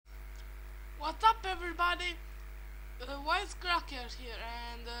everybody? Wisecracker here,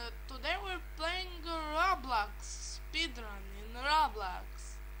 and today we're playing Roblox speedrun in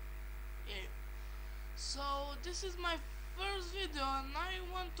Roblox. Yeah. So this is my first video, and I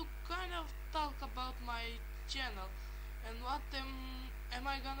want to kind of talk about my channel and what am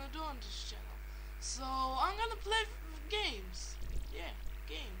I gonna do on this channel. So I'm gonna play games. Yeah,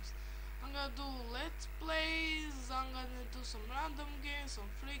 games. I'm gonna do let's plays, I'm gonna do some random games, some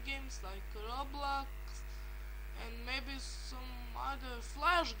free games like Roblox, and maybe some other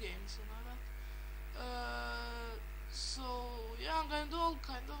flash games, you know that. So yeah, I'm gonna do all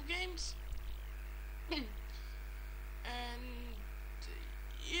kinds of games. And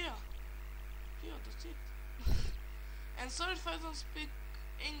yeah, that's it. And sorry if I don't speak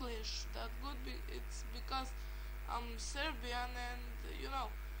English that good, it's because I'm Serbian, and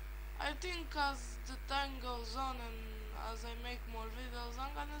I think as the time goes on and as I make more videos,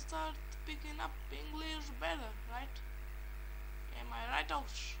 I'm gonna start picking up English better, right? Am I right,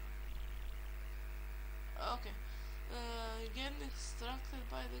 Ouch? Okay. Getting distracted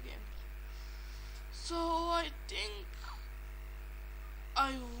by the game. So I think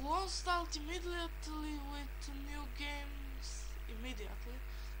I won't start immediately with new games.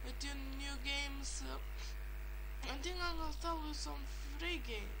 I think I'm gonna start with some free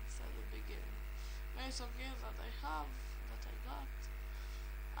games at the beginning. Maybe some games that I have, that I got.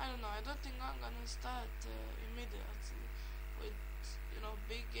 I don't know, I don't think I'm gonna start immediately with,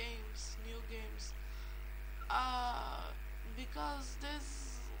 big games, new games. Because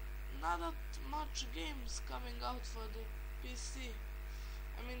there's not that much games coming out for the PC.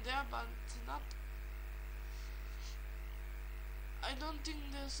 I mean, there, but not. I don't think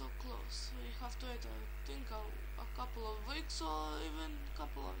they're so close. We have to wait, I think, a couple of weeks or even a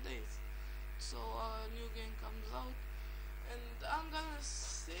couple of days, so a new game comes out, and I'm gonna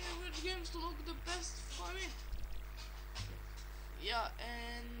see which games look the best for me. Yeah,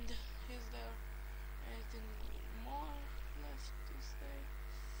 and is there anything more left to say?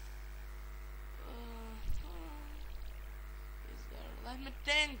 Is there? Let me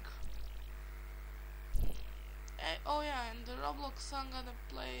think. Oh yeah, and the Roblox I'm gonna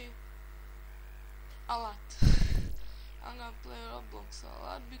play a lot. I'm gonna play Roblox a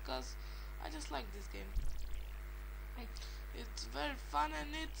lot because I just like this game. It's very fun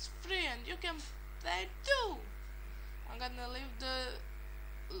and it's free, and you can play too. I'm gonna leave the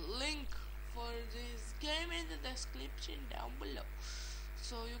link for this game in the description down below,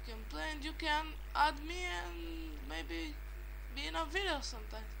 so you can play and you can add me and maybe be in a video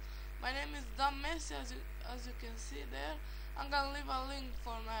sometime. My name is Dumb Messi, as you can see there. I'm gonna leave a link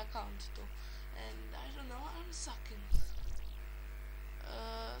for my account too. And I don't know, I'm sucking.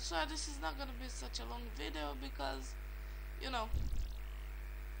 So this is not gonna be such a long video because, I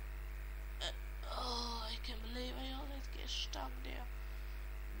can't believe I always get stuck there.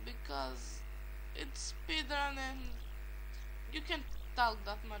 Because it's speedrun and you can't talk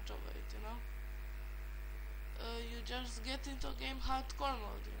that much over it, you just get into game hardcore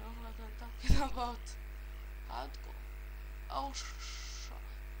mode, what I'm talking about. Hardcore. Oh,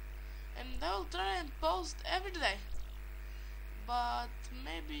 and I will try and post every day, but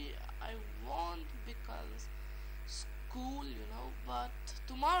maybe I won't because school, but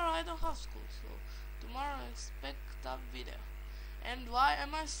tomorrow I don't have school, so tomorrow I expect that video. And why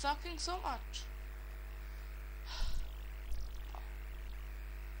am I sucking so much?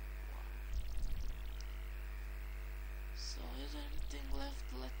 So is there anything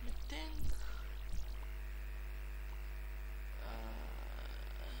left? Let me think.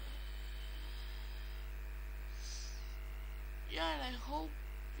 Yeah, and I hope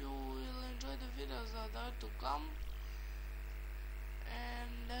you will enjoy the videos that are to come,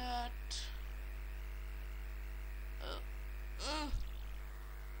 and that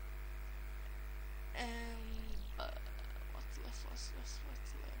and what's left?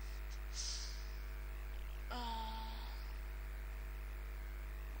 I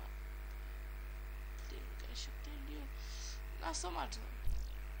think I should tell you. Not so much.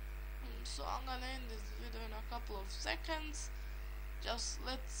 So I'm gonna end this video in a couple of seconds. Just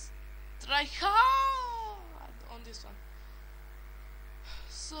let's try hard on this one.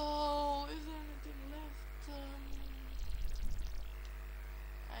 So is there anything left?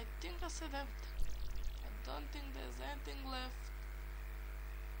 I think I said everything. I don't think there's anything left.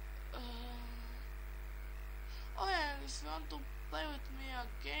 Oh yeah, and if you want to play with me a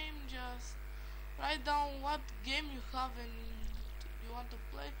game, just write down what game you have and you want to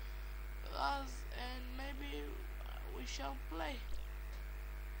play us, and maybe we shall play.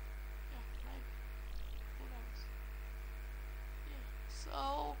 Yeah, maybe. Who knows? Yeah.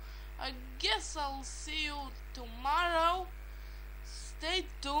 So I guess I'll see you tomorrow. Stay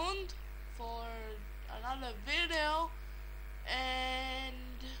tuned for another video, and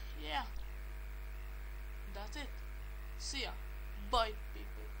yeah, that's it. See ya. Bye.